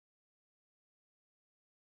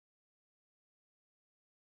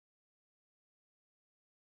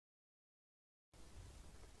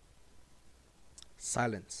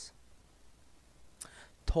Silence.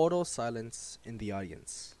 Total silence in the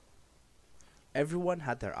audience. Everyone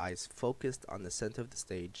had their eyes focused on the center of the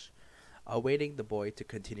stage, awaiting the boy to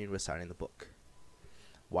continue reciting the book.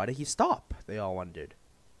 Why did he stop? They all wondered.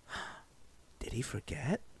 Did he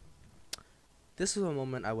forget? This was a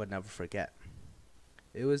moment I would never forget.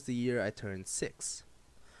 It was the year I turned 6.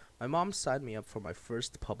 My mom signed me up for my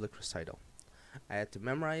first public recital. I had to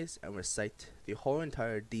memorize and recite the whole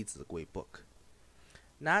entire Deeds of the Great Book.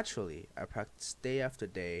 Naturally, I practiced day after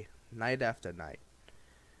day, night after night.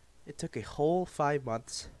 It took a whole 5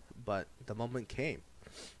 months, but the moment came.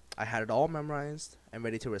 I had it all memorized and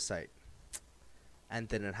ready to recite. And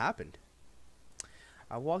then it happened.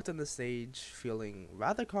 I walked on the stage feeling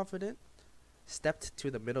rather confident, stepped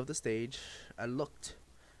to the middle of the stage, and looked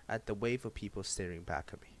at the wave of people staring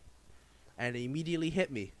back at me. And it immediately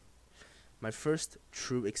hit me. My first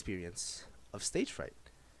true experience of stage fright.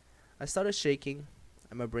 I started shaking,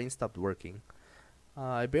 and my brain stopped working.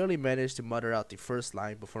 I barely managed to mutter out the first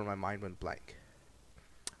line before my mind went blank.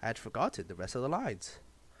 I had forgotten the rest of the lines.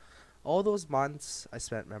 All those months I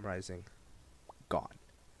spent memorizing, gone.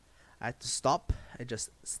 I had to stop and just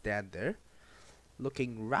stand there,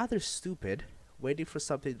 looking rather stupid, waiting for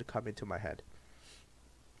something to come into my head.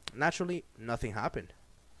 Naturally, nothing happened.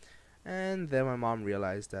 And then my mom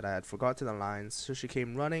realized that I had forgotten the lines, so she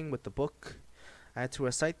came running with the book. I had to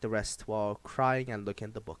recite the rest while crying and looking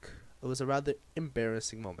at the book. It was a rather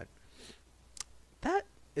embarrassing moment. That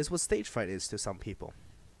is what stage fright is to some people.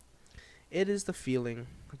 It is the feeling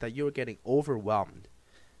that you are getting overwhelmed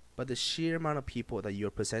by the sheer amount of people that you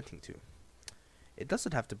are presenting to. It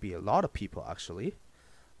doesn't have to be a lot of people, actually.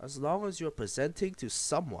 As long as you are presenting to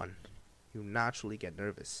someone, you naturally get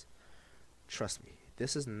nervous. Trust me,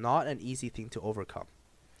 this is not an easy thing to overcome.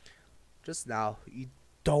 Just now, you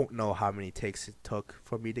don't know how many takes it took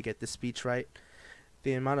for me to get this speech right.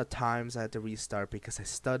 The amount of times I had to restart because I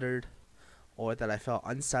stuttered, or that I felt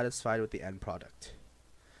unsatisfied with the end product.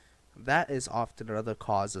 That is often another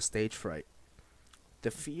cause of stage fright.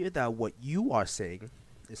 The fear that what you are saying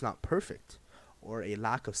is not perfect, or a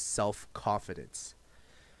lack of self-confidence.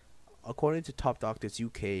 According to Top Doctors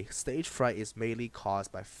UK, stage fright is mainly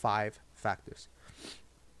caused by 5 factors.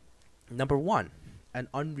 Number 1, an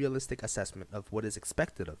unrealistic assessment of what is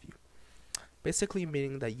expected of you. Basically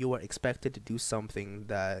meaning that you are expected to do something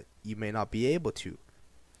that you may not be able to.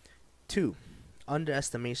 2,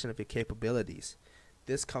 underestimation of your capabilities.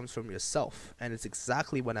 This comes from yourself, and it's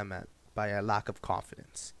exactly what I meant by a lack of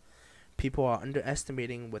confidence. People are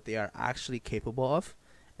underestimating what they are actually capable of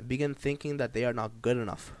and begin thinking that they are not good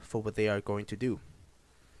enough for what they are going to do.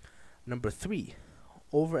 Number 3,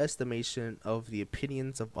 overestimation of the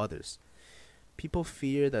opinions of others. People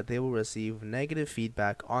fear that they will receive negative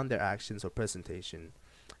feedback on their actions or presentation,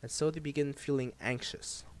 and so they begin feeling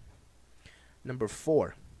anxious. Number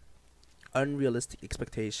 4, unrealistic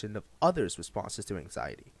expectation of others' responses to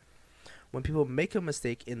anxiety. When people make a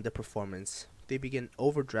mistake in the performance, they begin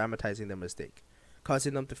over-dramatizing their mistake,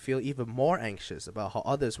 causing them to feel even more anxious about how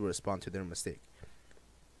others will respond to their mistake.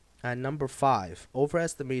 And number 5,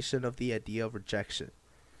 overestimation of the idea of rejection.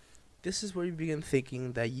 This is where you begin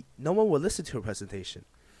thinking that no one will listen to a presentation,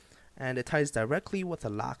 and it ties directly with a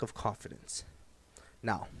lack of confidence.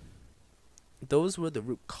 Now, those were the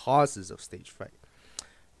root causes of stage fright.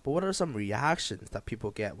 But what are some reactions that people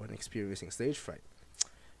get when experiencing stage fright?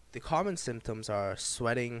 The common symptoms are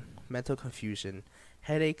sweating, mental confusion,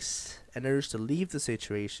 headaches, an urge to leave the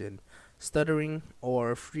situation, stuttering,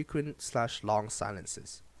 or frequent/long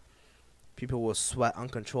silences. People will sweat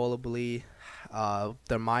uncontrollably,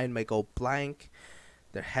 their mind may go blank,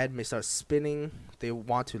 their head may start spinning, they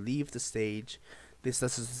want to leave the stage, that's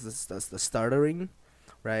the stuttering,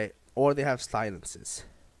 right? Or they have silences.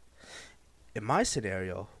 In my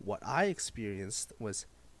scenario, what I experienced was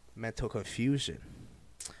mental confusion.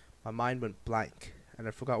 My mind went blank, and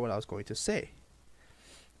I forgot what I was going to say.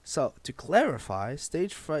 So, to clarify,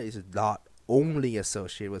 stage fright is not only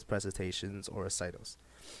associated with presentations or recitals.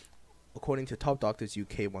 According to Top Doctors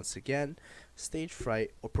UK once again, stage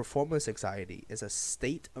fright or performance anxiety is a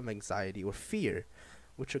state of anxiety or fear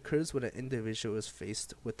which occurs when an individual is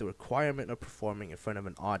faced with the requirement of performing in front of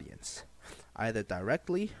an audience, either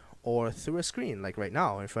directly or through a screen, like right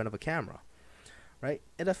now in front of a camera. Right?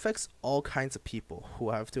 It affects all kinds of people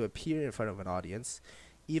who have to appear in front of an audience,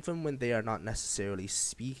 even when they are not necessarily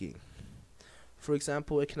speaking. For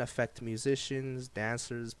example, it can affect musicians,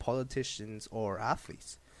 dancers, politicians, or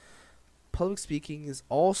athletes. Public speaking is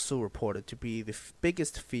also reported to be the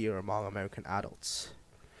biggest fear among American adults.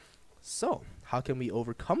 So, how can we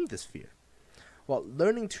overcome this fear? Well,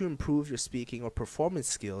 learning to improve your speaking or performance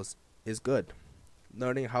skills is good.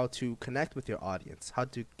 learning how to connect with your audience, how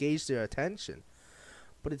to gauge their attention.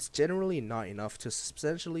 But it's generally not enough to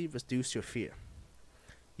substantially reduce your fear.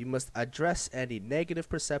 You must address any negative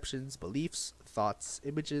perceptions, beliefs, thoughts,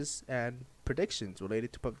 images, and predictions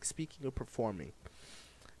related to public speaking or performing.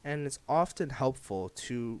 And it's often helpful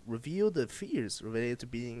to reveal the fears related to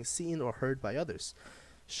being seen or heard by others,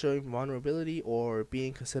 showing vulnerability or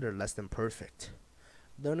being considered less than perfect.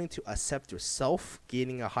 Learning to accept yourself,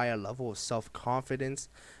 gaining a higher level of self-confidence,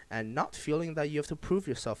 and not feeling that you have to prove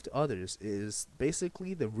yourself to others is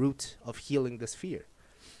basically the root of healing this fear.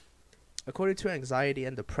 According to Anxiety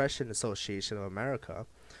and Depression Association of America,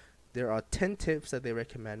 there are 10 tips that they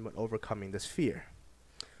recommend when overcoming this fear.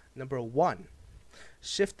 Number 1,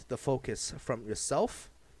 shift the focus from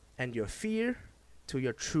yourself and your fear to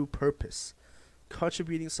your true purpose,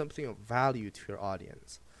 contributing something of value to your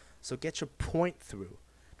audience. So get your point through.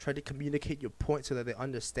 Try to communicate your point so that they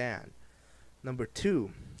understand. Number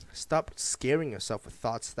 2, stop scaring yourself with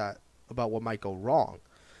thoughts about what might go wrong.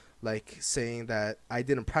 Like saying that I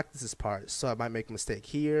didn't practice this part, so I might make a mistake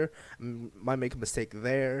here, might make a mistake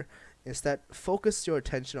there. Instead, focus your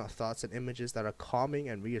attention on thoughts and images that are calming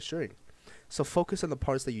and reassuring. So focus on the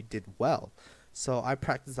parts that you did well. So I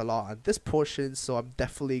practiced a lot on this portion, so I'm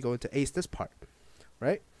definitely going to ace this part,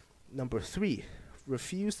 right? Number 3,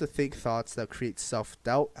 refuse to think thoughts that create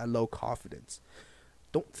self-doubt and low confidence.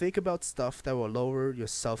 Don't think about stuff that will lower your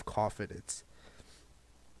self-confidence.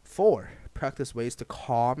 4, practice ways to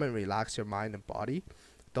calm and relax your mind and body.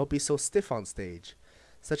 Don't be so stiff on stage,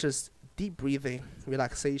 such as deep breathing,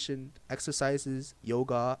 relaxation, exercises,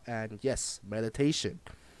 yoga, and yes, meditation.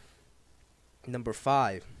 Number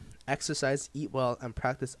 5, exercise, eat well, and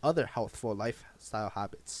practice other healthful lifestyle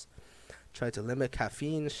habits. Try to limit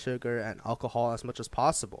caffeine, sugar, and alcohol as much as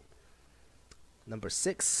possible. Number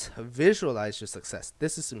 6, visualize your success.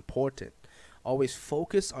 This is important. Always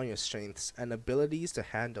focus on your strengths and abilities to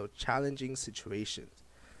handle challenging situations.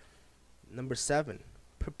 Number 7,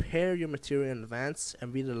 prepare your material in advance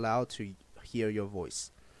and read aloud to hear your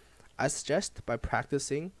voice. I suggest by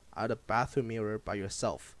practicing at a bathroom mirror by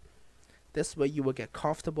yourself. This way you will get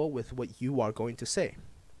comfortable with what you are going to say.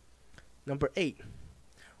 Number 8,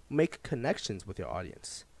 make connections with your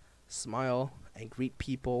audience. Smile and greet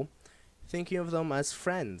people, thinking of them as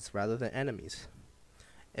friends rather than enemies.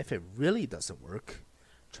 If it really doesn't work,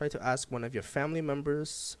 try to ask one of your family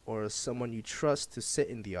members or someone you trust to sit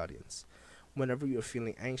in the audience. Whenever you're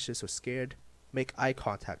feeling anxious or scared, make eye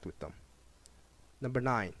contact with them. Number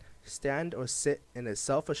 9, stand or sit in a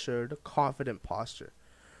self-assured, confident posture.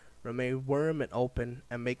 Remain warm and open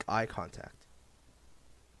and make eye contact.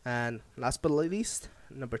 And last but not least,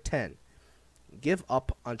 number 10, give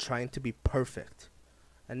up on trying to be perfect.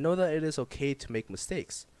 And know that it is okay to make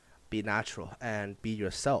mistakes. Be natural and be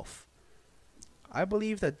yourself. I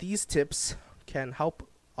believe that these tips can help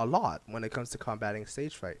a lot when it comes to combating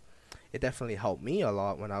stage fright. It definitely helped me a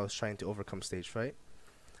lot when I was trying to overcome stage fright.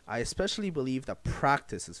 I especially believe that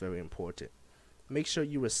practice is very important. Make sure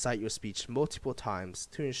you recite your speech multiple times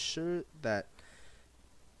to ensure that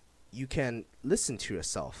you can listen to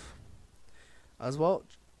yourself. As well,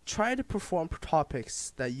 try to perform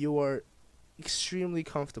topics that you are extremely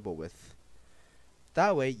comfortable with.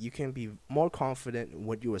 That way, you can be more confident in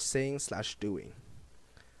what you are saying/doing.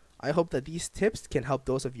 I hope that these tips can help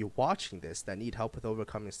those of you watching this that need help with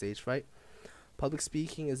overcoming stage fright. Public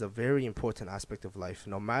speaking is a very important aspect of life,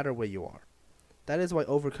 no matter where you are. That is why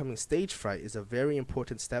overcoming stage fright is a very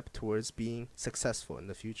important step towards being successful in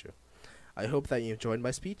the future. I hope that you enjoyed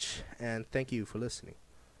my speech, and thank you for listening.